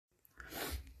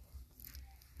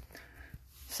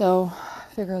So,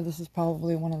 I figure this is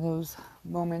probably one of those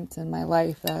moments in my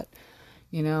life that,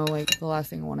 like the last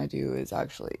thing I want to do is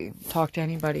actually talk to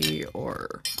anybody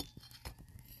or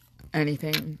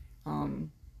anything.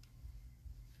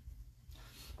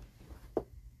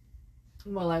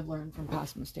 Well, I've learned from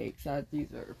past mistakes that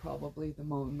these are probably the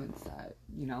moments that,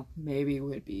 maybe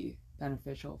would be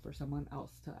beneficial for someone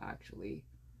else to actually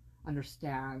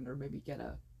understand or maybe get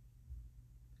a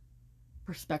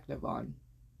perspective on.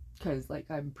 Because, like,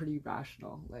 I'm pretty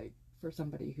rational. Like, for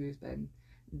somebody who's been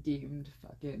deemed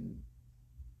fucking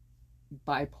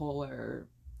bipolar,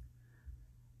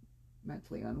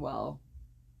 mentally unwell,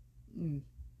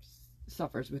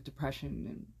 suffers with depression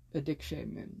and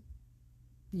addiction and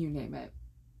you name it.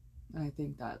 I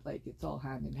think that like it's all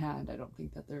hand in hand. I don't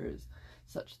think that there is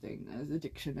such thing as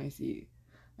addiction. I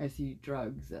see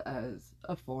drugs as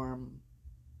a form,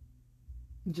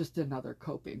 just another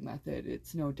coping method.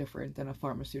 It's no different than a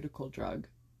pharmaceutical drug.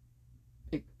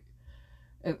 It,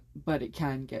 but it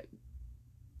can get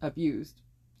abused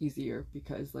easier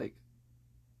because like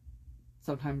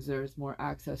sometimes there's more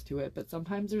access to it, but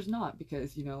sometimes there's not,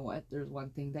 because you know what, there's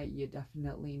one thing that you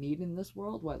definitely need in this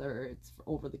world, whether it's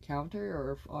over the counter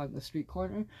or on the street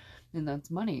corner, and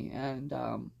that's money. And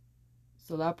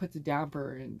so that puts a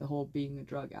damper in the whole being a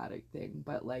drug addict thing.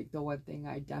 But like the one thing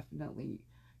I definitely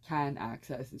can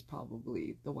access is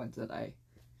probably the ones that I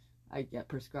get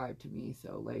prescribed to me.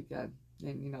 So like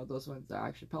and those ones are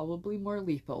actually probably more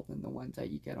lethal than the ones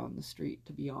that you get on the street,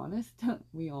 to be honest.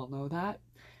 We all know that.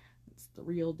 It's the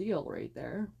real deal right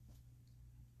there.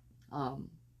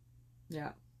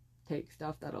 Yeah. Take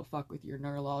stuff that'll fuck with your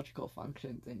neurological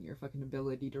functions and your fucking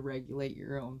ability to regulate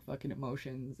your own fucking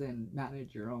emotions and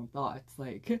manage your own thoughts.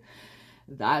 Like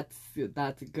that's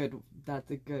a good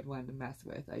one to mess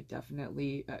with. I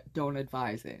definitely don't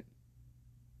advise it.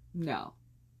 No.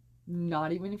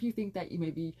 Not even if you think that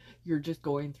you're just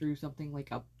going through something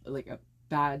like a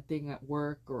bad thing at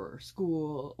work or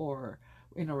school or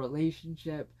in a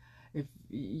relationship. If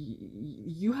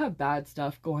you have bad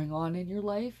stuff going on in your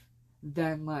life,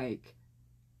 then like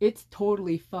it's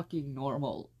totally fucking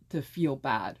normal to feel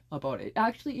bad about it.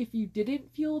 Actually, if you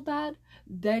didn't feel bad,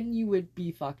 then you would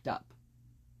be fucked up.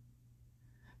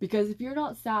 Because if you're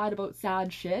not sad about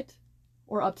sad shit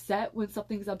or upset when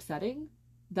something's upsetting,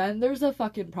 then there's a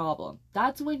fucking problem.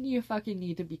 That's when you fucking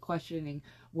need to be questioning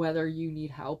whether you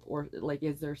need help or like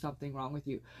is there something wrong with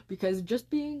you. Because just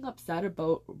being upset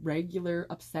about regular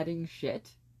upsetting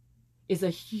shit is a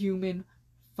human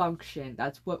function.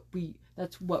 That's what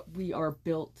we are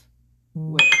built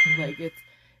with. Like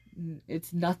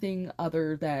it's nothing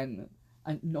other than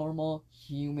a normal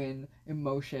human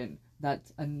emotion.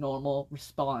 That's a normal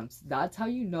response. That's how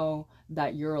you know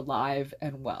that you're alive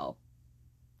and well.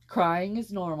 Crying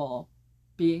is normal.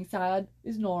 Being sad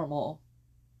is normal.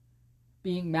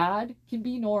 Being mad can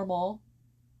be normal.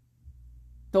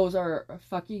 Those are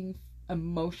fucking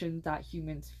emotions that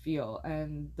humans feel,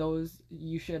 and those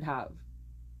you should have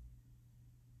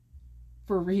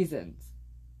for reasons.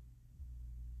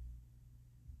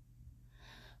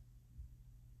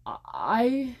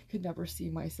 I could never see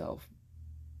myself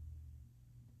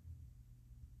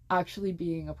actually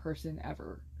being a person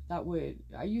ever that would.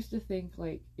 I used to think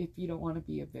like if you don't want to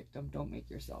be a victim, don't make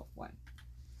yourself one.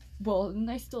 Well,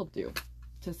 and I still do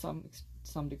to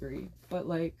some degree, but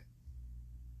like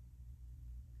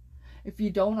if you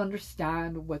don't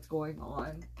understand what's going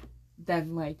on,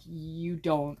 then like you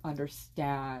don't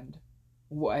understand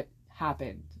what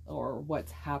happened or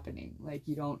what's happening. Like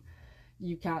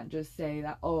you can't just say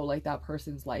that, oh, like that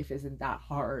person's life isn't that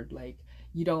hard. Like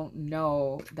you don't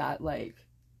know that like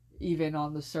even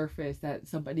on the surface that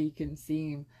somebody can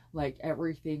seem like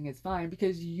everything is fine,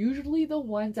 because usually the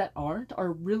ones that aren't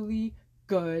are really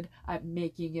good at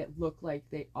making it look like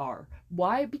they are.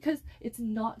 Why? Because it's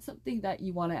not something that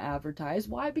you want to advertise.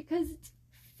 Why? Because it's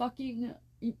fucking,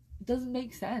 it doesn't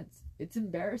make sense. It's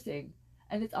embarrassing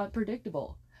and it's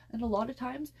unpredictable. And a lot of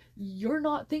times you're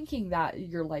not thinking that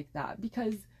you're like that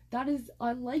because that is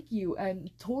unlike you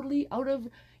and totally out of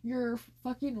your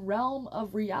fucking realm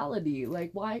of reality.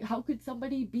 Like, why? How could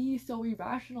somebody be so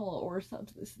irrational or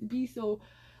be so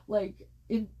like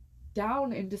in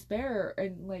down in despair,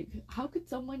 and like how could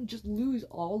someone just lose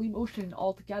all emotion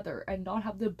altogether and not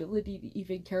have the ability to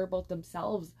even care about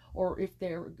themselves or if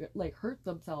they're like hurt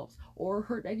themselves or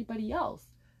hurt anybody else?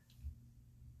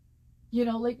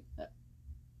 Like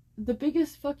the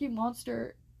biggest fucking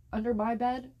monster under my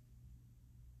bed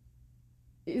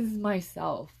is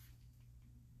myself.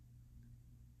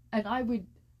 And I would,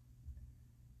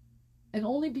 and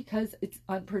only because it's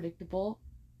unpredictable,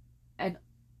 and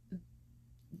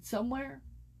somewhere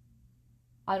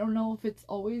I don't know if it's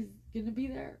always gonna be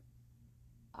there.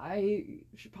 I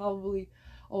should probably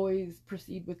always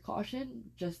proceed with caution,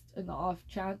 just in the off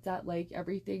chance that like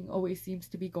everything always seems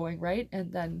to be going right,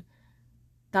 and then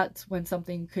that's when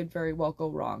something could very well go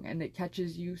wrong, and it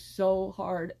catches you so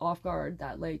hard off guard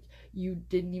that like you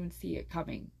didn't even see it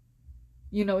coming.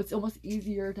 You know, it's almost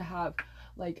easier to have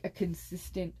like a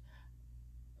consistent,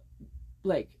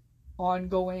 like,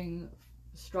 ongoing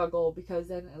struggle, because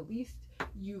then at least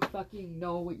you fucking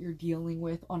know what you're dealing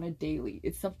with on a daily.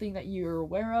 It's something that you're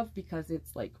aware of because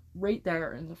it's like right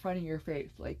there in the front of your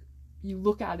face. Like, you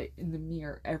look at it in the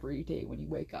mirror every day when you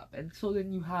wake up, and so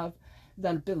then you have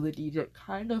that ability to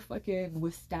kind of fucking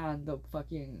withstand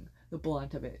the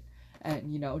blunt of it,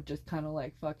 and, you know, just kind of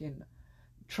like fucking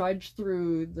trudge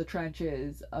through the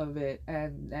trenches of it,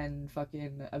 and then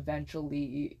fucking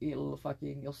eventually you'll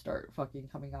start fucking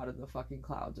coming out of the fucking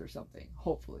clouds or something,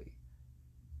 hopefully.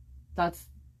 That's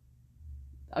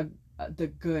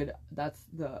that's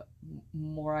the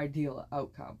more ideal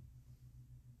outcome.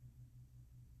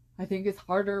 I think it's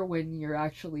harder when you're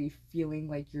actually feeling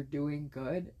like you're doing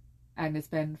good, and it's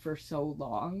been for so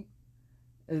long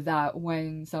that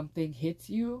when something hits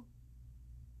you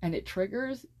and it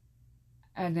triggers,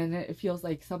 and then it feels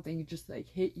like something just like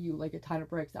hit you like a ton of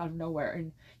bricks out of nowhere,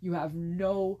 and you have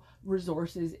no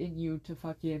resources in you to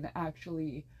fucking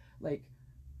actually like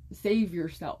save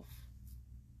yourself.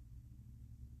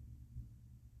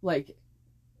 Like,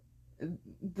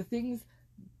 the things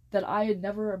that I had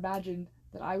never imagined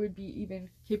that I would be even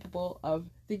capable of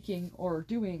thinking or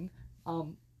doing,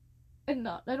 and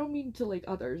not, I don't mean to like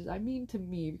others, I mean to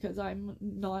me, because I'm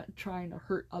not trying to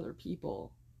hurt other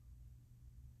people.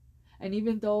 And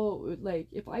even though, like,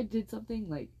 if I did something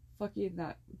like fucking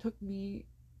that took me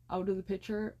out of the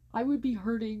picture, I would be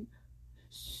hurting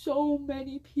so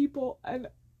many people, and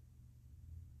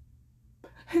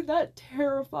that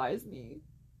terrifies me,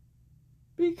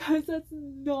 because that's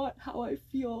not how I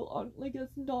feel, on like,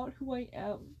 that's not who I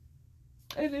am.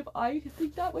 And if I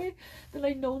think that way, then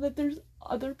I know that there's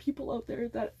other people out there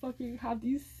that fucking have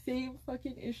these same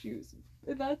fucking issues.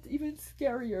 And that's even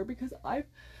scarier, because I've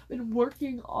been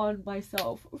working on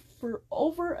myself for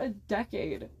over a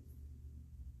decade.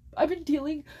 I've been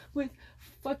dealing with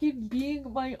fucking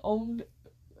being my own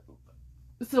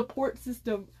support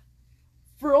system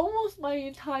for almost my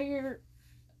entire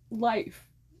life.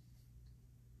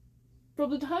 From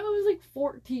the time I was like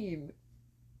 14.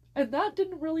 And that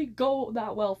didn't really go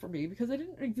that well for me, because I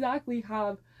didn't exactly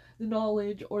have the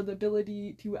knowledge or the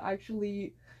ability to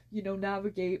actually, you know,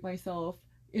 navigate myself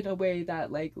in a way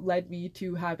that like led me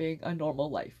to having a normal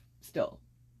life still.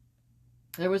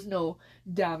 There was no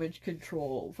damage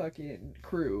control fucking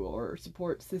crew or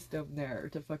support system there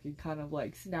to fucking kind of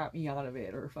like snap me out of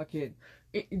it or fucking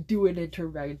do an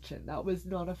intervention. That was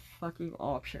not a fucking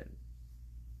option.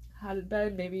 Had it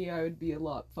been, maybe I would be a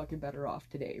lot fucking better off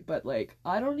today. But, like,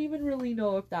 I don't even really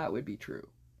know if that would be true.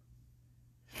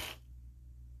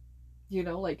 You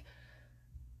know, like,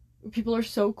 people are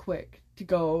so quick to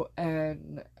go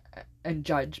and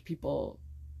judge people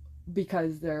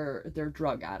because they're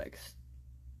drug addicts.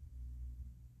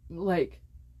 Like,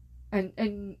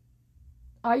 and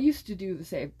I used to do the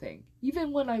same thing,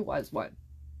 even when I was one.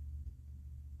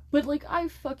 But, like, I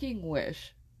fucking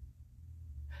wish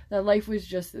that life was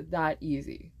just that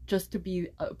easy, just to be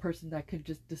a person that could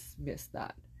just dismiss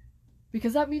that.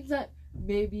 Because that means that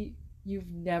maybe you've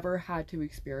never had to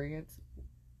experience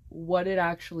what it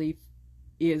actually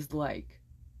is like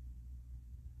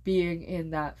being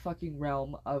in that fucking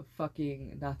realm of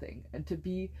fucking nothing, and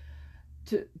to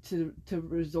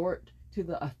resort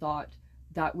to a thought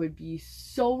that would be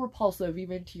so repulsive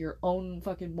even to your own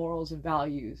fucking morals and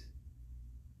values.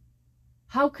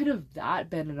 How could have that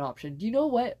been an option? Do you know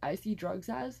what I see drugs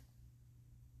as?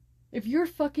 If you're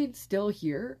fucking still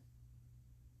here,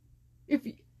 if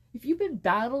you've been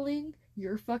battling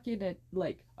your fucking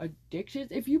like addictions,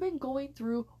 if you've been going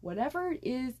through whatever it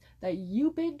is that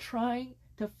you've been trying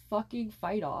to fucking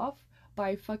fight off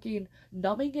by fucking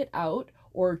numbing it out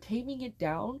or taming it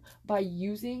down by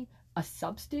using a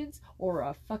substance or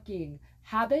a fucking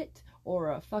habit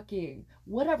or a fucking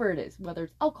whatever it is, whether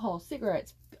it's alcohol,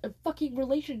 cigarettes, fucking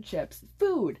relationships,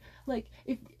 food, like,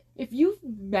 if you've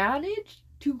managed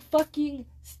to fucking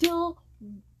still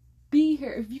be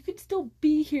here, if you can still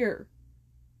be here,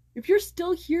 if you're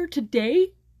still here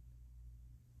today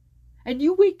and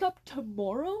you wake up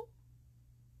tomorrow,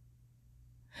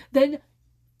 then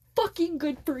fucking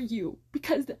good for you,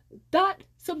 because that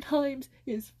sometimes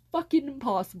is fucking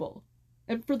impossible.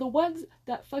 And for the ones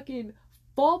that fucking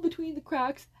fall between the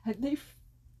cracks and they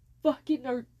fucking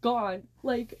are gone,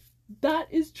 like, that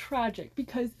is tragic,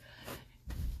 because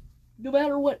no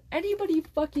matter what anybody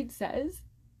fucking says,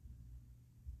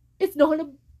 it's not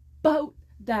about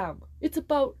them. It's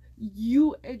about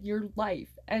you and your life.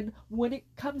 And when it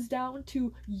comes down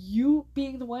to you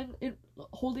being the one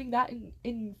holding that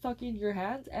in fucking your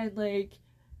hands, and like,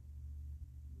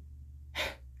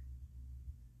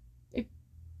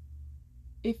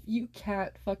 if you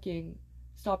can't fucking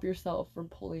stop yourself from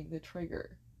pulling the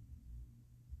trigger,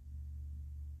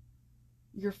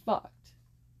 you're fucked.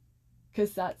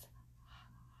 Because that's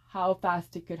how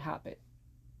fast it could happen.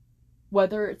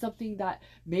 Whether it's something that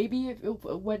maybe if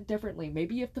it went differently,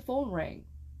 maybe if the phone rang,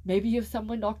 maybe if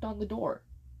someone knocked on the door,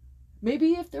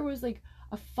 maybe if there was like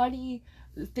a funny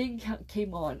thing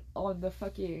came on the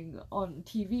fucking on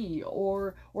TV,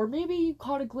 or maybe you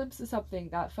caught a glimpse of something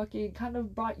that fucking kind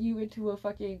of brought you into a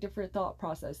fucking different thought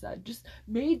process that just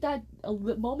made that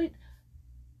moment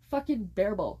fucking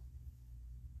bearable.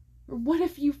 Or what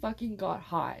if you fucking got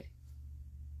high?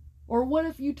 Or what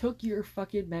if you took your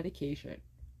fucking medication?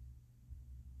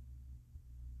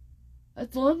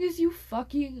 As long as you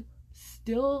fucking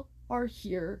still are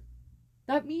here,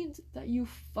 that means that you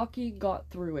fucking got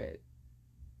through it.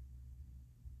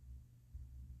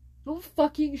 Don't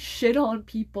fucking shit on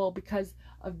people because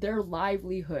of their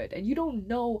livelihood, and you don't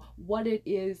know what it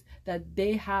is that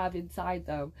they have inside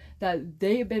them that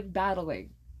they've been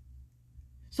battling.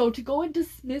 So to go and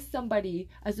dismiss somebody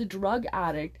as a drug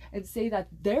addict and say that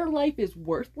their life is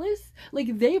worthless,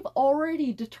 like they've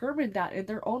already determined that in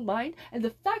their own mind, and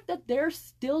the fact that they're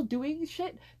still doing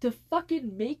shit to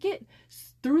fucking make it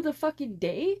through the fucking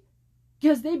day,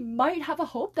 because they might have a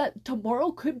hope that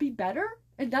tomorrow could be better,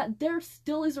 and that there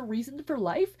still is a reason for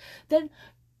life, then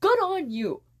good on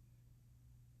you.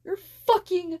 You're a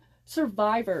fucking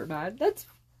survivor, man. That's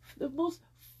the most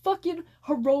fucking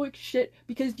heroic shit,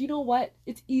 because do you know what?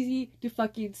 It's easy to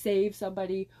fucking save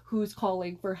somebody who's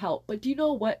calling for help, but do you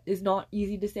know what is not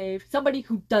easy to save? Somebody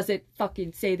who doesn't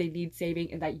fucking say they need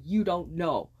saving and that you don't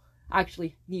know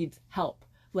actually needs help.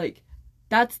 Like,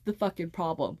 that's the fucking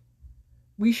problem.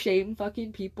 We shame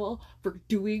fucking people for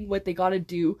doing what they gotta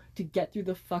do to get through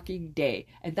the fucking day.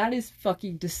 And that is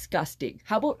fucking disgusting.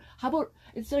 How about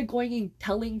instead of going and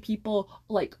telling people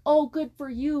like, oh, good for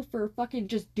you for fucking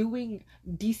just doing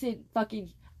decent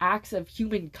fucking acts of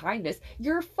human kindness,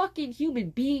 you're a fucking human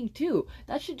being too.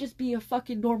 That should just be a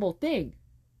fucking normal thing.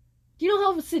 Do you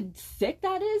know how sick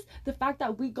that is? The fact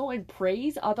that we go and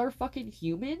praise other fucking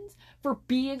humans for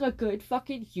being a good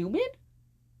fucking human?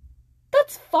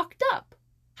 That's fucked up.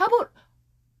 How about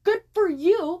good for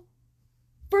you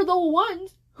for the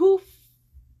ones who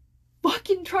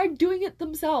fucking tried doing it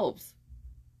themselves?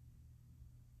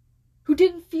 Who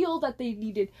didn't feel that they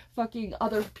needed fucking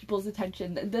other people's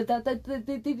attention,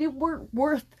 that they weren't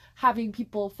worth having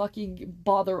people fucking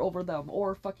bother over them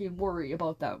or fucking worry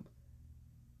about them.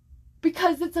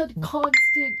 Because it's a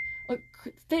constant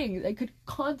thing that could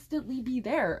constantly be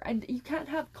there, and you can't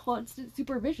have constant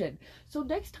supervision. So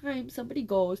next time somebody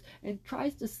goes and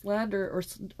tries to slander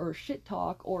or shit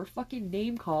talk or fucking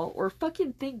name call or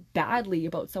fucking think badly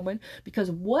about someone because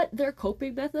what their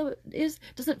coping method is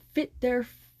doesn't fit their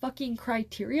fucking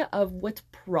criteria of what's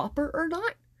proper or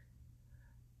not,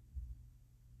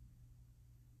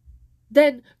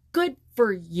 then good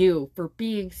for you for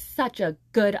being such a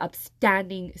good,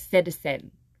 upstanding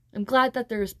citizen. I'm glad that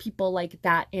there's people like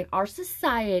that in our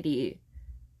society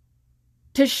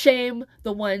to shame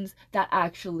the ones that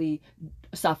actually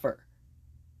suffer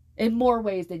in more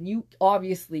ways than you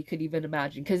obviously could even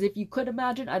imagine. Because if you could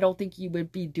imagine, I don't think you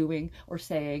would be doing or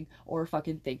saying or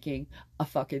fucking thinking a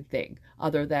fucking thing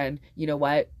other than, you know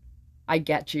what? I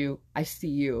get you. I see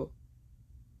you.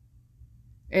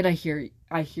 And I hear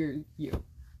you.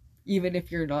 Even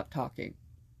if you're not talking.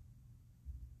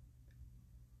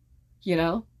 You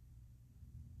know?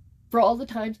 For all the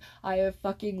times I have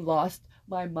fucking lost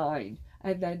my mind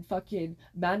and then fucking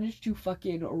managed to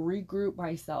fucking regroup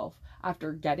myself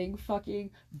after getting fucking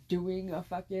doing a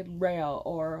fucking rail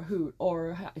or a hoot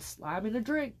or slamming a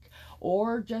drink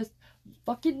or just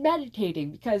fucking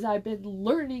meditating, because I've been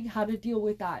learning how to deal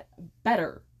with that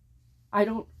better. I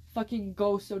don't fucking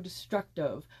go so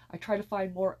destructive. I try to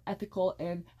find more ethical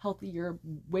and healthier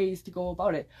ways to go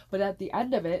about it. But at the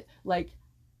end of it, like,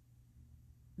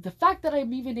 the fact that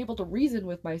I'm even able to reason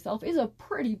with myself is a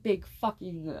pretty big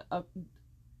fucking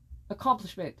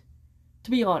accomplishment,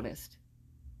 to be honest.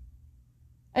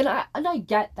 And I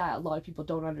get that a lot of people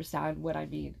don't understand what I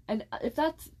mean. And if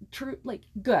that's true, like,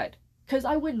 good. Because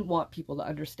I wouldn't want people to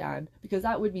understand, because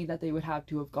that would mean that they would have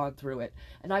to have gone through it.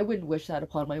 And I wouldn't wish that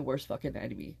upon my worst fucking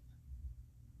enemy.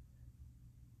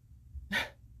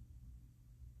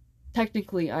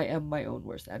 Technically, I am my own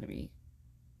worst enemy.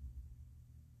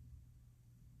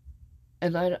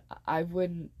 And I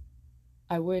wouldn't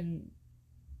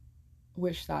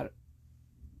wish that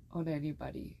on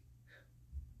anybody.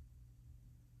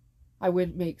 I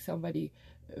wouldn't make somebody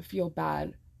feel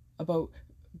bad about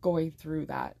going through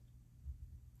that.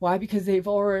 Why? Because they've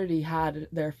already had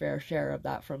their fair share of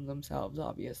that from themselves,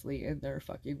 obviously, in their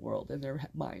fucking world, in their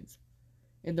minds,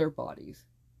 in their bodies.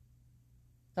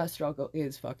 That struggle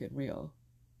is fucking real.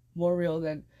 More real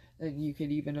than you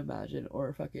could even imagine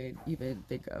or fucking even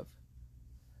think of.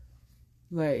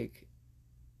 Like,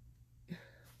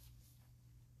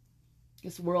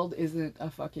 this world isn't a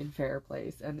fucking fair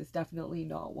place, and it's definitely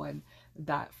not one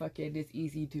that fucking is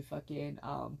easy to fucking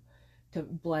to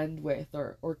blend with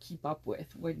or keep up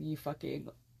with when you fucking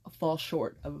fall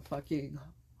short of fucking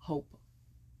hope.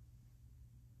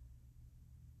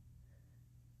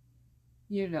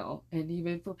 You know, and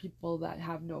even for people that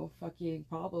have no fucking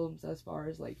problems as far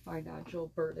as like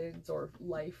financial burdens or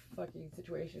life fucking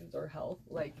situations or health,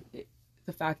 like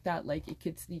the fact that like it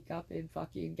could sneak up and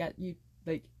fucking get you,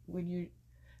 like when you,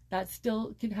 that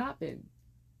still can happen.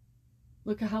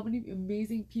 Look at how many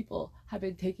amazing people have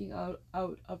been taken out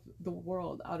of the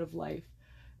world, out of life,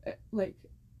 like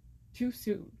too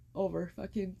soon over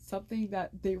fucking something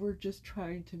that they were just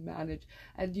trying to manage.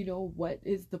 And you know what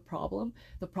is the problem?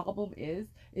 The problem is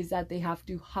that they have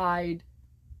to hide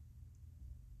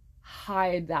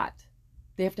that.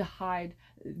 They have to hide,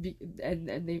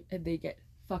 and they get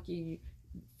fucking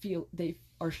feel they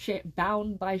are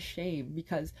bound by shame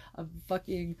because of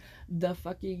fucking the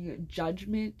fucking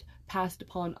judgment passed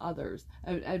upon others,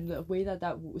 and the way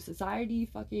that society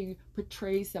fucking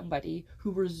portrays somebody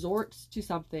who resorts to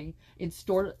something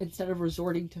instead of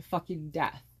resorting to fucking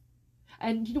death.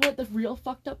 And you know what the real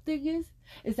fucked up thing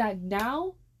is that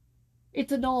now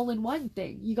it's an all-in-one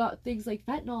thing. You got things like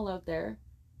fentanyl out there.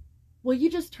 Well,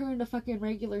 you just turned a fucking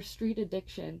regular street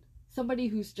addiction, somebody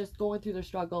who's just going through their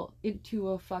struggle, into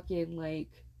a fucking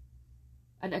like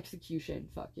an execution.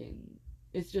 Fucking,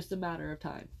 it's just a matter of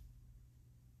time.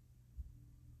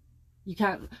 You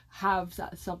can't have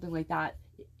something like that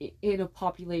in a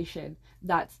population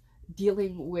that's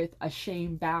dealing with a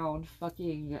shame-bound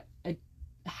fucking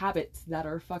habits that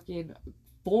are fucking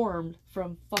formed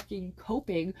from fucking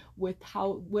coping with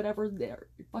whatever their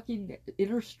fucking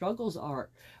inner struggles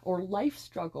are, or life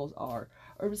struggles are,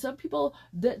 or some people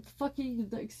that fucking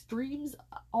the extremes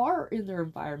are in their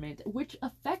environment, which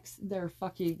affects their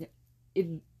fucking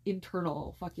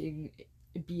internal fucking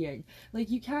being. Like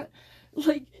you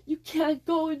can't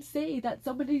go and say that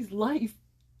somebody's life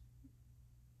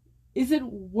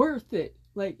isn't worth it,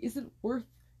 like isn't worth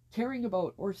caring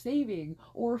about or saving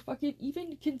or fucking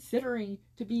even considering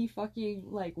to be fucking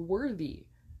like worthy.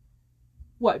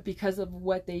 What, because of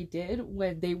what they did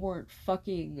when they weren't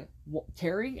fucking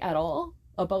caring at all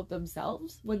about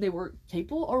themselves, when they weren't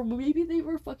capable? Or maybe they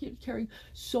were fucking caring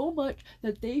so much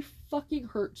that they fucking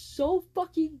hurt so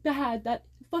fucking bad that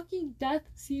fucking death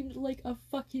seemed like a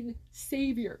fucking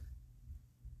savior.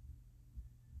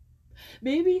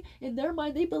 Maybe in their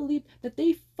mind they believed that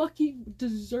they fucking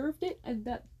deserved it, and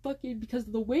that fucking because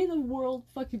of the way the world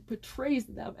fucking portrays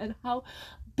them and how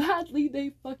badly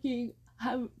they fucking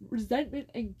have resentment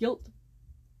and guilt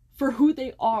for who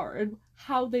they are and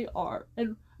how they are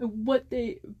and what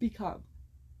they become.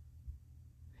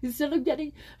 Instead of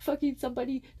getting fucking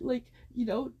somebody, like, you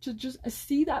know, to just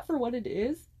see that for what it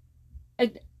is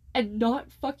and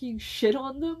not fucking shit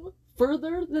on them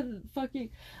further than fucking,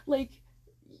 like,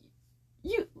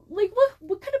 you, like,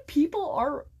 what kind of people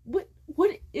are, what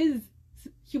is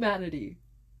humanity?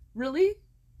 Really?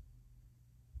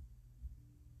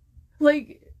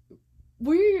 Like,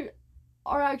 we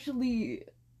are actually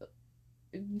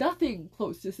nothing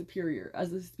close to superior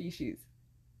as a species.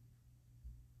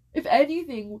 If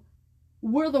anything,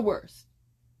 we're the worst.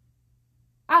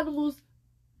 Animals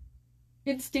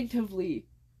instinctively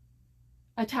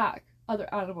attack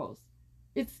other animals.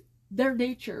 It's their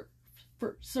nature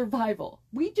for survival.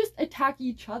 We just attack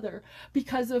each other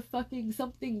because of fucking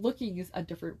something looking is a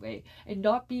different way and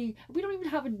not being, we don't even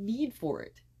have a need for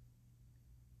it.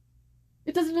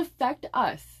 It doesn't affect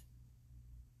us.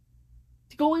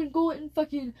 To go and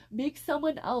fucking make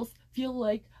someone else feel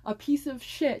like a piece of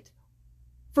shit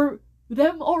for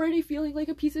them already feeling like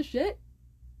a piece of shit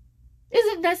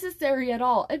isn't necessary at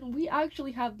all. And we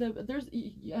actually have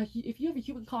if you have a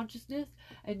human consciousness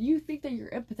and you think that you're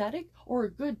empathetic or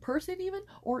a good person even,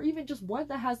 or even just one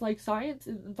that has like science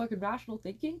and fucking rational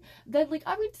thinking, then like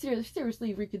I would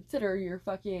seriously reconsider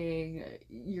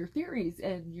your theories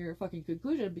and your fucking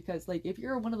conclusion. Because like if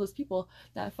you're one of those people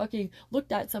that fucking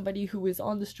looked at somebody who was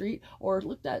on the street or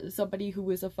looked at somebody who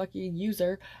was a fucking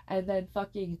user and then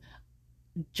fucking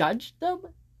judged them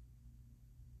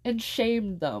and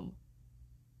shamed them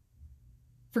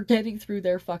for getting through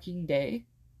their fucking day.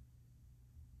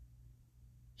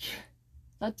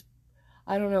 That's,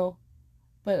 I don't know,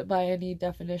 but by any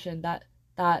definition,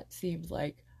 that seems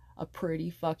like a pretty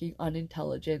fucking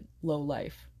unintelligent low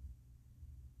life.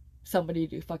 Somebody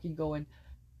to fucking go and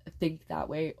think that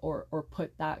way, or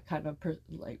put that kind of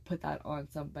put that on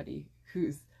somebody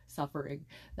who's suffering.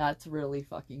 That's really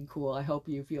fucking cool. I hope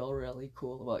you feel really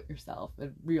cool about yourself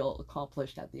and real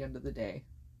accomplished at the end of the day.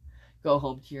 Go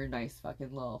home to your nice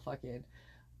fucking little fucking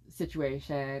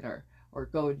situation, or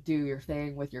go and do your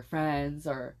thing with your friends,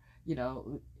 or you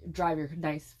know, drive your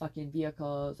nice fucking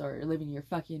vehicles, or live in your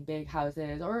fucking big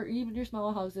houses, or even your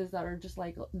small houses that are just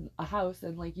like a house,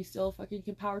 and like you still fucking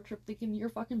can power trip thinking you're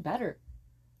fucking better.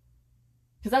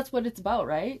 Because that's what it's about,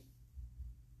 right?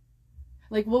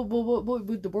 Like, what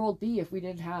would the world be if we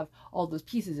didn't have all those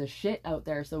pieces of shit out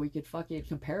there so we could fucking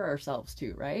compare ourselves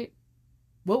to, right?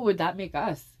 What would that make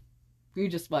us? We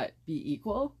just, what, be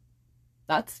equal?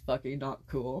 That's fucking not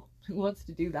cool. Who wants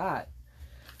to do that?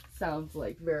 Sounds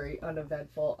like very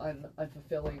uneventful,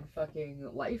 unfulfilling fucking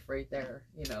life right there.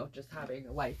 You know, just having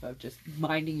a life of just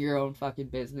minding your own fucking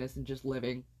business and just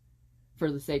living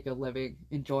for the sake of living,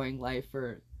 enjoying life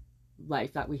for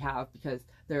life that we have, because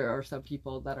there are some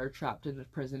people that are trapped in a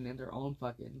prison in their own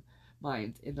fucking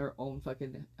minds, in their own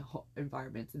fucking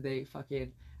environments, and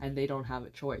they don't have a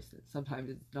choice.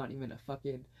 Sometimes it's not even a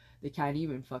fucking, they can't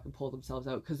even fucking pull themselves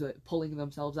out, because pulling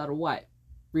themselves out of what?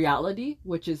 Reality,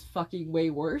 which is fucking way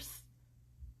worse.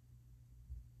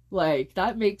 Like,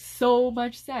 that makes so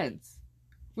much sense.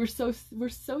 We're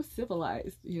so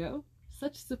civilized, you know?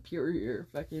 Such superior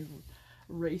fucking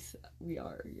race we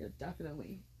are. Yeah,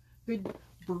 definitely. Good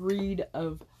breed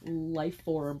of life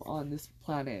form on this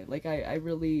planet. Like, I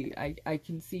really I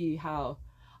can see how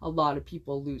a lot of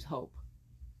people lose hope,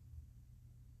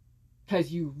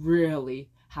 because you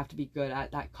really have to be good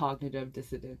at that cognitive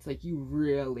dissonance. Like, you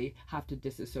really have to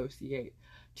disassociate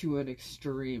to an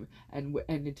extreme, and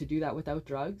to do that without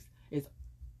drugs is,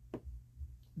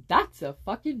 that's a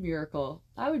fucking miracle.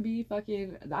 That would be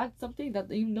fucking, that's something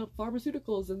that even the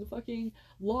pharmaceuticals and the fucking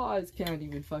laws can't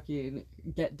even fucking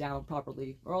get down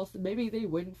properly. Or else maybe they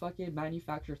wouldn't fucking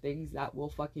manufacture things that will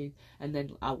fucking, and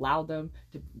then allow them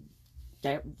to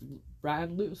get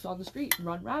ran loose on the street and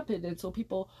run rapid, and so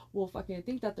people will fucking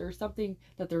think that there's something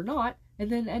that they're not,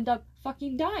 and then end up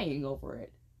fucking dying over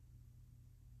it.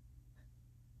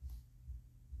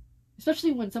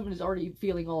 Especially when someone is already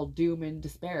feeling all doom and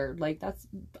despair. Like, that's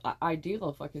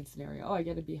ideal fucking scenario. Oh, I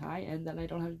get to be high and then I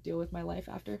don't have to deal with my life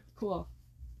after. Cool.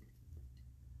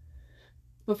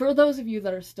 But for those of you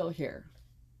that are still here,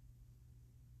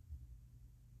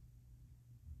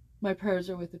 my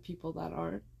prayers are with the people that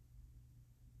aren't.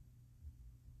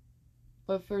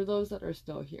 But for those that are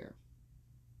still here,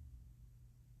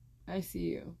 I see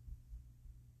you.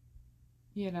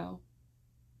 You know,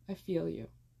 I feel you.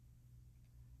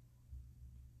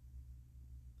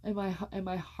 And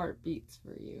my heart beats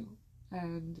for you.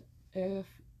 And if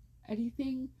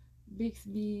anything makes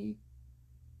me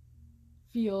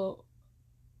feel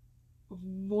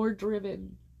more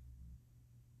driven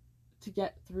to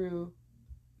get through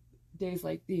days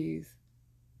like these,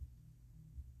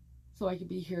 so I can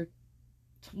be here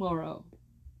tomorrow,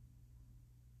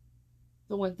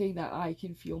 the one thing that I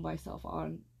can fuel myself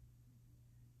on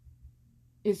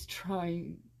is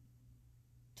trying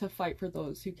to fight for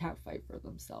those who can't fight for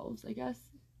themselves, I guess.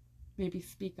 Maybe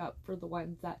speak up for the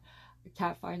ones that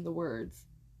can't find the words,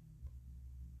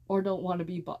 or don't want to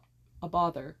be a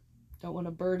bother, don't want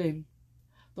to burden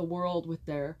the world with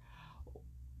their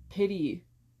pity.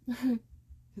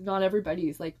 Not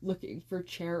everybody's like looking for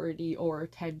charity or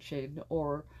attention,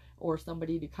 or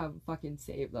somebody to come fucking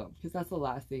save them, because that's the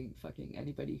last thing fucking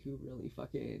anybody who really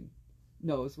fucking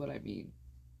knows what I mean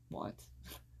wants.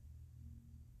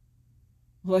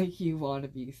 Like, you want to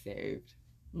be saved.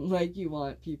 Like, you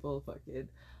want people fucking,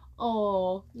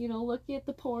 oh, you know, look at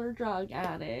the poor drug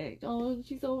addict. Oh,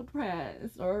 she's so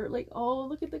depressed. Or like, oh,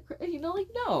 look at the, you know, like,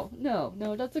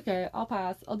 no, that's okay. I'll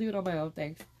pass. I'll do it on my own.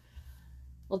 Thanks.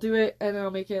 I'll do it, and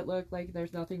I'll make it look like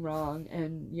there's nothing wrong,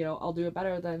 and, you know, I'll do it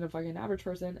better than a fucking average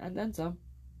person, and then some.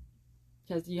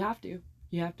 Because you have to.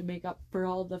 You have to make up for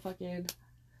all the fucking,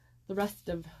 the rest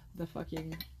of the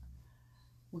fucking,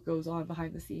 what goes on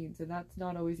behind the scenes, and that's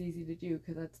not always easy to do,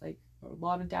 because that's like a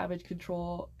lot of damage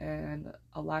control and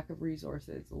a lack of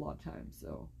resources a lot of times.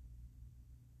 So,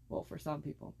 well, for some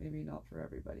people, maybe not for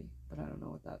everybody, but I don't know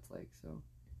what that's like. So,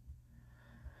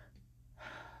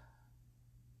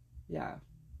 yeah,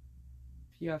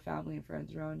 if you have family and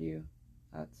friends around you,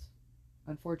 that's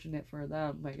unfortunate for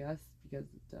them, I guess, because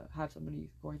to have somebody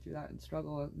going through that and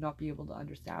struggle and not be able to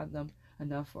understand them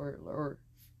enough or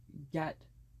get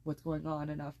what's going on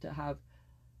enough to have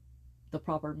the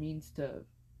proper means to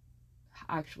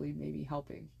actually maybe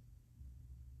helping.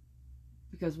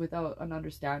 Because without an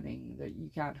understanding, that you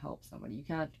can't help somebody. You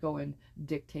can't go and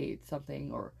dictate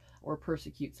something or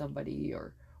persecute somebody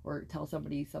or tell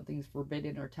somebody something's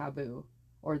forbidden or taboo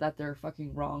or that they're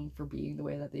fucking wrong for being the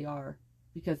way that they are,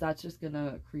 because that's just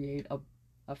gonna create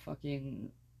a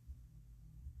fucking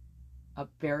a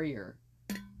barrier.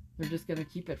 They're just gonna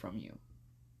keep it from you.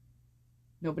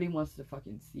 Nobody wants to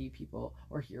fucking see people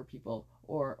or hear people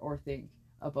or think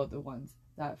about the ones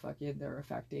that fucking they're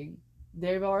affecting.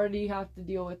 They've already have to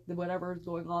deal with whatever's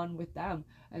going on with them,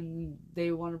 and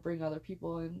they want to bring other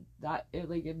people in. That it,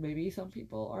 like, it, maybe some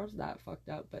people aren't that fucked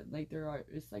up, but like there are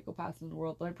psychopaths in the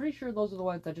world. But I'm pretty sure those are the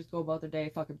ones that just go about their day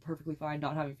fucking perfectly fine,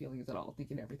 not having feelings at all,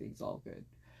 thinking everything's all good.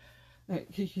 Like,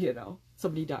 you know,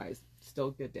 somebody dies, still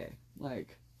a good day.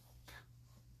 Like,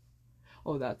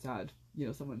 oh, that's sad. You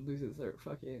know, someone loses their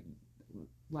fucking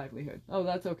livelihood. Oh,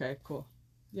 that's okay, cool.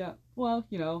 Yeah, well,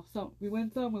 you know, we win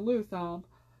some, we lose some.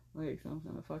 Like, some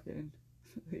kind of fucking,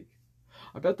 like,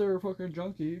 I bet they're a fucking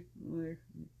junkie. Like,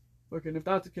 fucking, if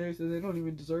that's the case, then they don't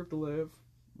even deserve to live.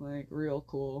 Like, real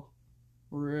cool.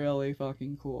 Really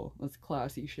fucking cool. That's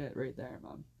classy shit right there,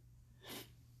 man.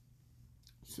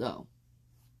 So,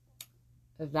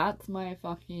 that's my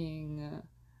fucking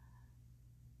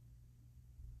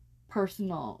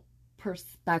personal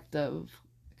perspective,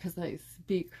 because I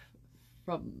speak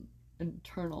from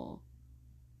internal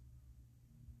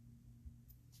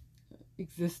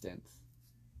existence.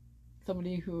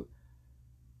 Somebody who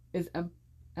is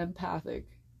empathic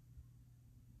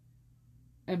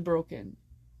and broken,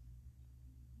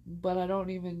 but I don't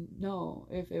even know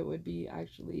if it would be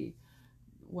actually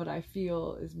what I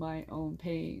feel is my own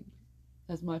pain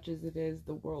as much as it is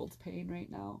the world's pain right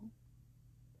now.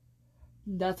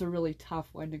 That's a really tough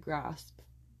one to grasp.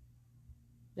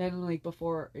 And like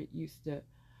before, it used to,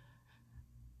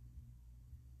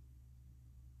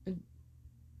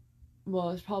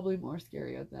 well, it's probably more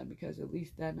scary then, because at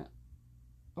least then,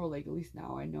 or like at least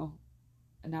now I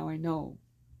know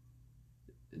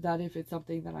that if it's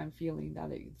something that I'm feeling,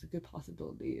 that it's a good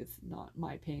possibility it's not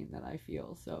my pain that I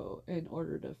feel. So in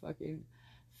order to fucking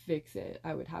fix it,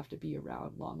 I would have to be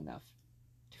around long enough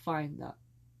to find that,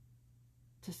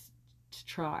 to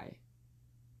try.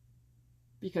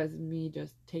 Because me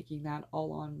just taking that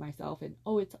all on myself and,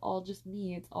 oh, it's all just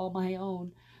me, it's all my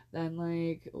own, then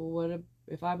like, what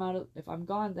if I'm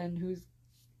gone, then who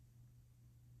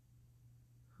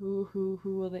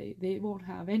will they won't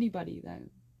have anybody then.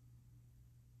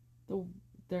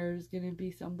 There's gonna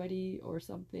be somebody or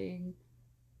something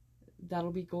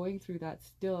that'll be going through that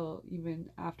still, even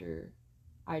after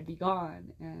I'd be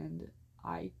gone, and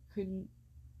I couldn't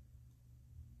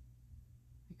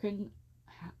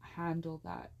handle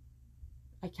that.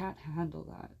 I can't handle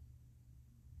that.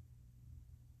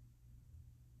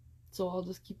 So I'll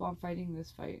just keep on fighting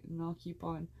this fight, and I'll keep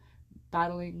on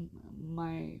battling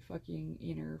my fucking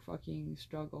inner fucking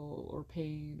struggle or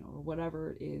pain or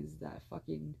whatever it is that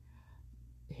fucking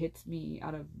hits me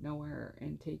out of nowhere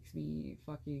and takes me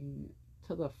fucking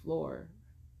to the floor.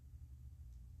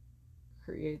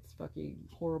 Creates fucking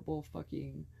horrible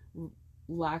fucking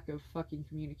lack of fucking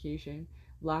communication,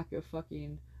 lack of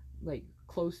fucking like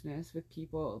closeness with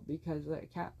people, because I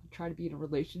can't try to be in a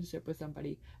relationship with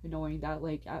somebody and knowing that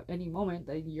like at any moment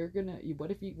that you're gonna,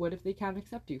 what if they can't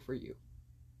accept you for you?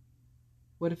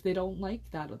 What if they don't like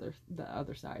the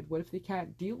other side? What if they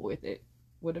can't deal with it?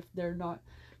 What if they're not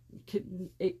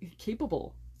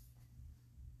capable?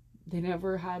 They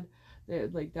never had,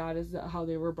 like, that is how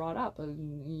they were brought up,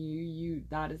 and you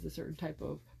that is a certain type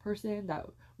of person that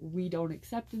we don't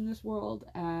accept in this world,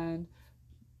 and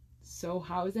so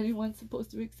how is anyone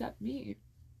supposed to accept me?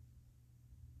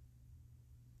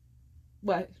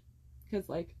 What? Because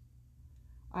like,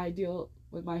 I deal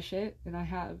with my shit and I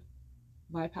have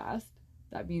my past.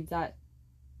 That means that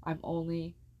I'm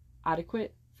only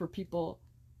adequate for people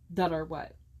that are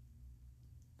what?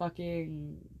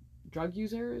 Fucking drug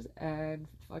users and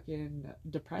fucking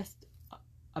depressed,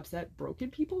 upset, broken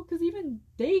people, because even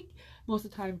they most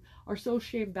of the time are so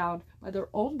shame bound by their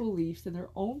own beliefs and their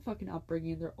own fucking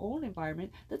upbringing, their own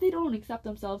environment, that they don't accept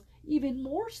themselves even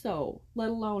more so, let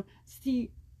alone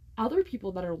see other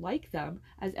people that are like them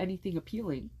as anything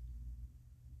appealing.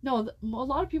 No, a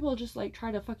lot of people just like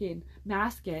try to fucking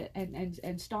mask it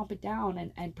and stomp it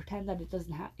down and pretend that it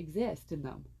doesn't exist in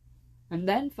them. And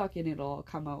then fucking it'll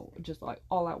come out just like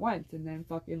all at once, and then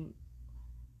fucking,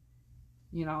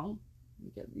 you know, You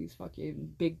get these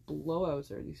fucking big blowouts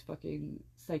or these fucking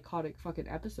psychotic fucking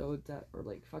episodes that are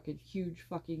like fucking huge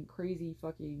fucking crazy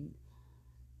fucking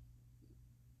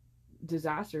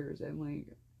disasters, and like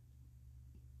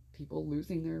people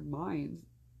losing their minds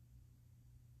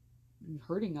and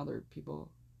hurting other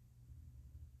people.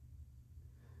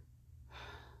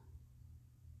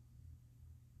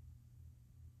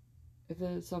 If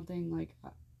it's something like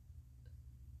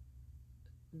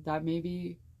that,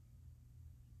 maybe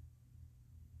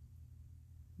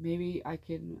I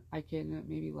can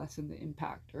maybe lessen the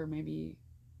impact, or maybe,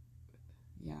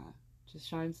 yeah, just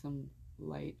shine some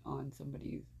light on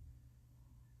somebody's,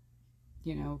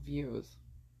 you know, views,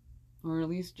 or at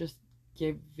least just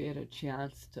give it a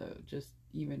chance to just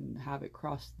even have it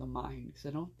cross the mind, because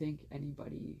I don't think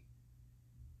anybody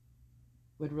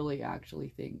would really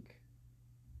actually think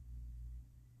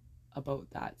about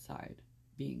that side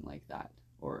being like that,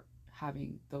 or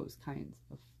having those kinds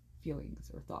of feelings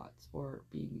or thoughts, or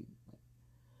being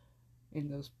in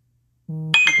those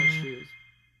people's shoes.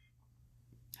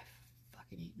 I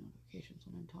fucking hate notifications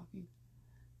when I'm talking.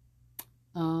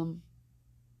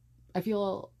 I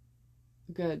feel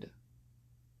good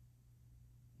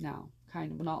now,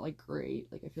 kind of, not like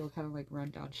great. Like I feel kind of like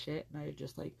run down shit, and I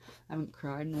just like I haven't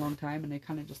cried in a long time, and I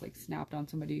kind of just like snapped on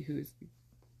somebody who's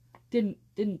didn't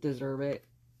deserve it,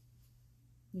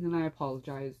 and then I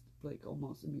apologized like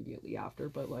almost immediately after,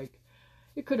 but like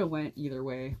it could have went either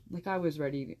way. Like I was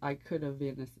ready. I could have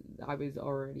been. I was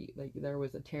already like there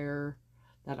was a terror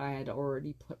that I had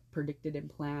already predicted and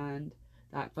planned.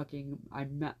 That fucking I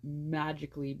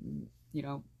magically, you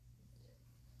know,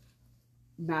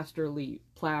 masterly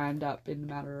planned up in a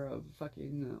matter of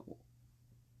fucking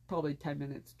probably 10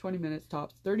 minutes, 20 minutes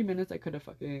tops, 30 minutes. I could have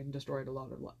fucking destroyed a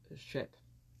lot of shit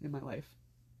in my life,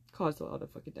 caused a lot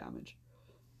of fucking damage.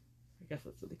 I guess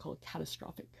that's what they call it,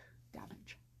 catastrophic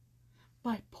damage.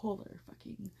 Bipolar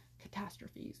fucking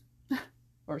catastrophes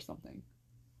or something.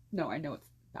 No, I know it's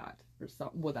that or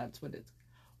something. Well, that's what it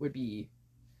would be.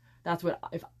 That's what,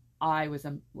 if I was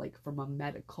like from a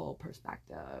medical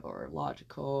perspective or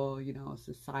logical, you know,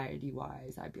 society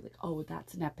wise, I'd be like, oh,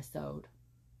 that's an episode.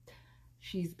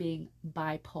 She's being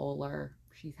bipolar.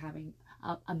 She's having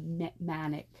a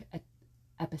manic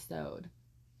episode.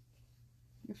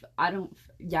 If I don't,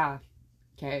 yeah,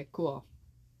 okay, cool.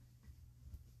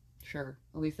 Sure,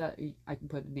 at least that I can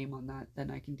put a name on that,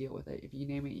 then I can deal with it. If you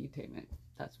name it, you tame it.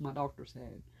 That's what my doctor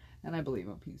said, and I believe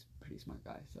him. He's a pretty smart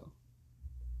guy, so,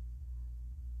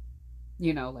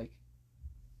 you know, like,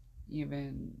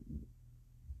 even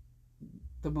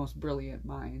the most brilliant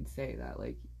minds say that,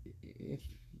 like, if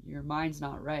your mind's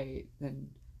not right, then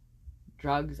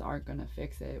drugs aren't gonna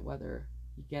fix it, whether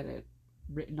you get it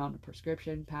written on a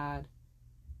prescription pad,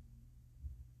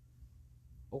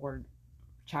 or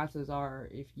chances are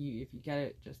if you get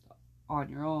it just on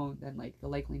your own, then like the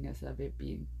likeliness of it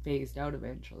being phased out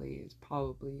eventually is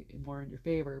probably more in your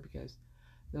favor, because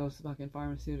those fucking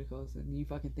pharmaceuticals, and you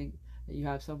fucking think that you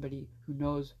have somebody who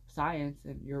knows science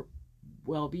and your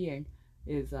well-being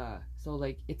is so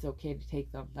like it's okay to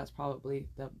take them. That's probably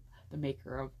the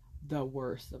maker of the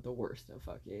worst of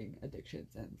fucking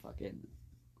addictions and fucking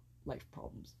life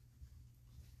problems.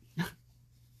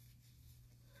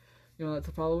 You know, that's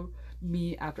a problem.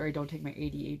 Me, after I don't take my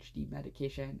ADHD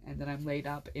medication, and then I'm laid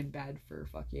up in bed for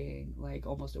fucking like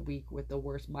almost a week with the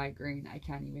worst migraine. I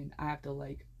have to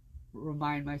like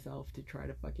remind myself to try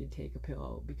to fucking take a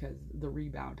pill, because the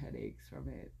rebound headaches from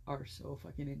it are so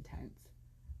fucking intense.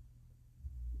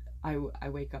 I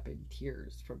wake up in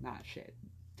tears from that shit.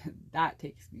 That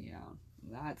takes me out.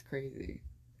 That's crazy.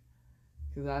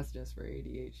 Because that's just for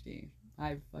ADHD.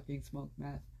 I've fucking smoked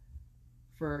meth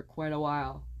for quite a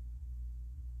while,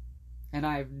 and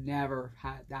I've never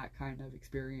had that kind of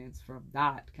experience from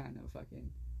that kind of fucking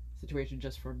situation,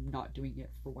 just from not doing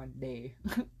it for one day.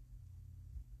 You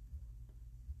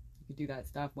could do that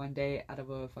stuff one day out of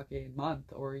a fucking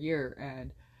month or a year,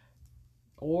 and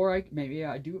or maybe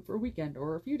I do it for a weekend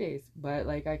or a few days, but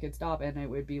like I could stop and it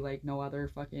would be like no other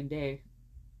fucking day.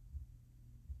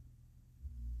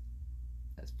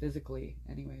 That's physically,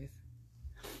 anyways.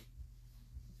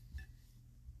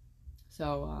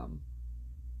 So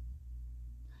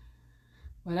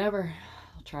whatever.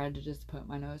 I'll try to just put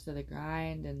my nose to the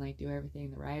grind and like do everything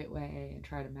the right way, and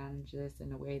try to manage this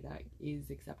in a way that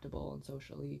is acceptable and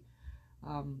socially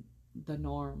the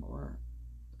norm, or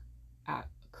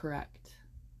correct,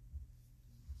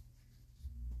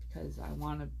 because I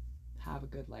want to have a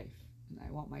good life, and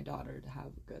I want my daughter to have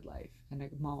a good life, and a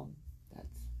mom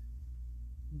that's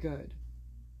good.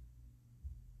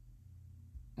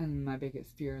 And my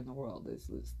biggest fear in the world is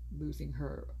losing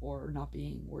her, or not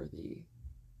being worthy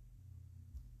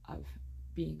of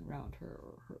being around her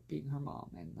or her being her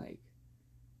mom. And like,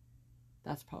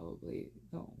 that's probably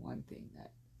the one thing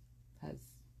that has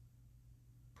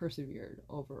persevered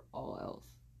over all else.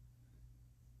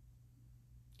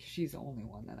 She's the only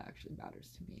one that actually matters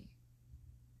to me.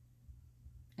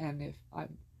 And if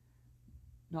I'm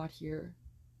not here,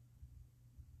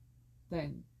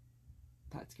 then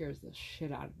that scares the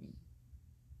shit out of me.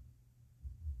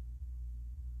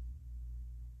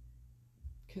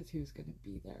 Because who's going to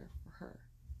be there for her?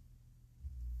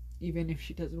 Even if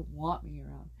she doesn't want me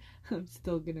around, I'm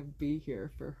still going to be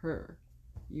here for her.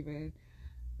 Even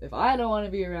if I don't want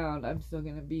to be around, I'm still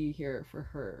going to be here for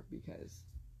her, because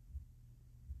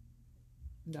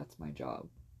that's my job.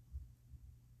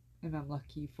 And I'm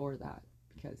lucky for that,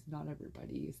 because not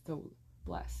everybody is so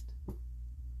blessed. A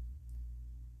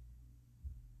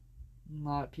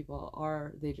lot of people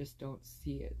are, they just don't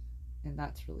see it. And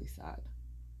that's really sad.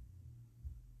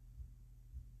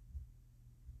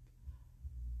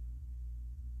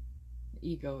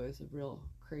 Ego is a real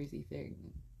crazy thing.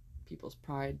 People's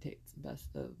pride takes the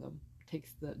best of them,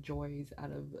 takes the joys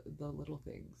out of the little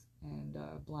things, and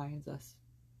blinds us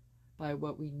by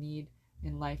what we need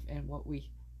in life and what we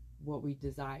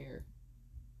desire,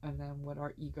 and then what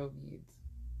our ego needs.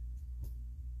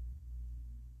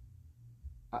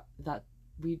 That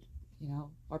we,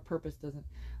 our purpose doesn't,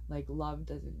 like, love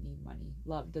doesn't need money.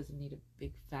 Love doesn't need a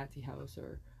big fancy house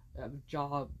or a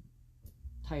job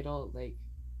title. Like,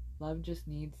 love just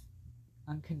needs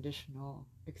unconditional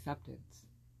acceptance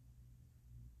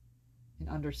and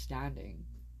understanding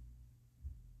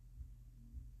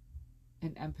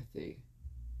and empathy.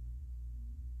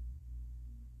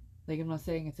 Like, I'm not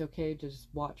saying it's okay to just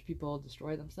watch people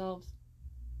destroy themselves,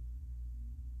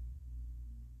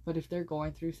 but if they're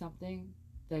going through something,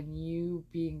 then you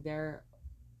being there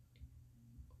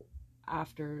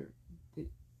after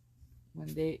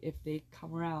if they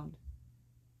come around,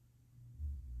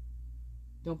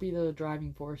 don't be the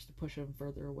driving force to push them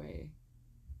further away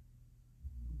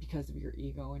because of your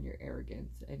ego and your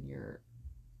arrogance and your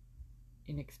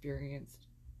inexperienced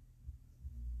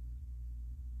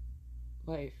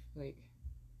life. Like,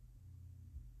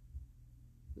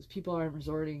 those people aren't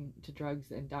resorting to drugs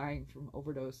and dying from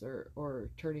overdose or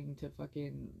turning to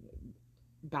fucking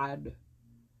bad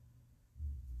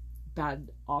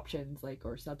options, like,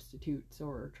 or substitutes,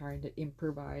 or trying to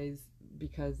improvise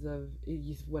because of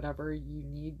whatever you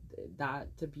need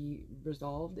that to be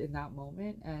resolved in that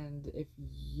moment. And if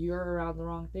you're around the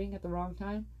wrong thing at the wrong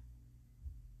time,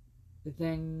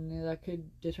 then that could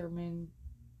determine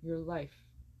your life.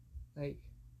 Like,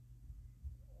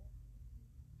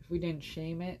 if we didn't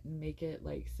shame it and make it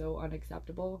like so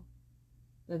unacceptable,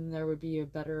 then there would be a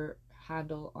better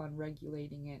handle on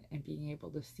regulating it and being able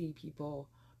to see people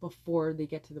before they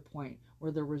get to the point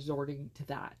where they're resorting to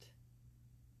that,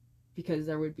 because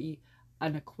there would be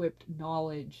an equipped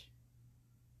knowledge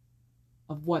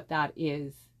of what that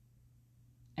is,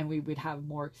 and we would have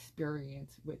more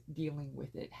experience with dealing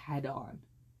with it head on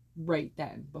right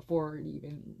then, before it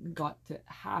even got to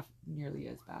half nearly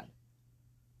as bad.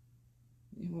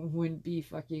 It wouldn't be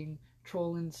fucking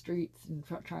trolling streets and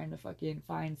trying to fucking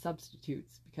find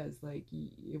substitutes, because like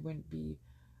it wouldn't be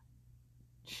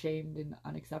shamed and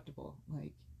unacceptable.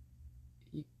 Like,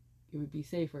 it would be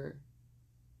safer.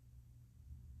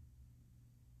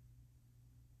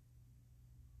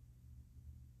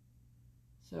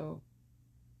 So,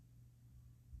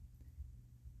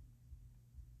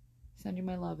 send you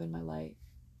my love and my light,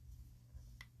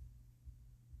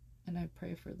 and I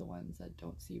pray for the ones that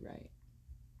don't see right.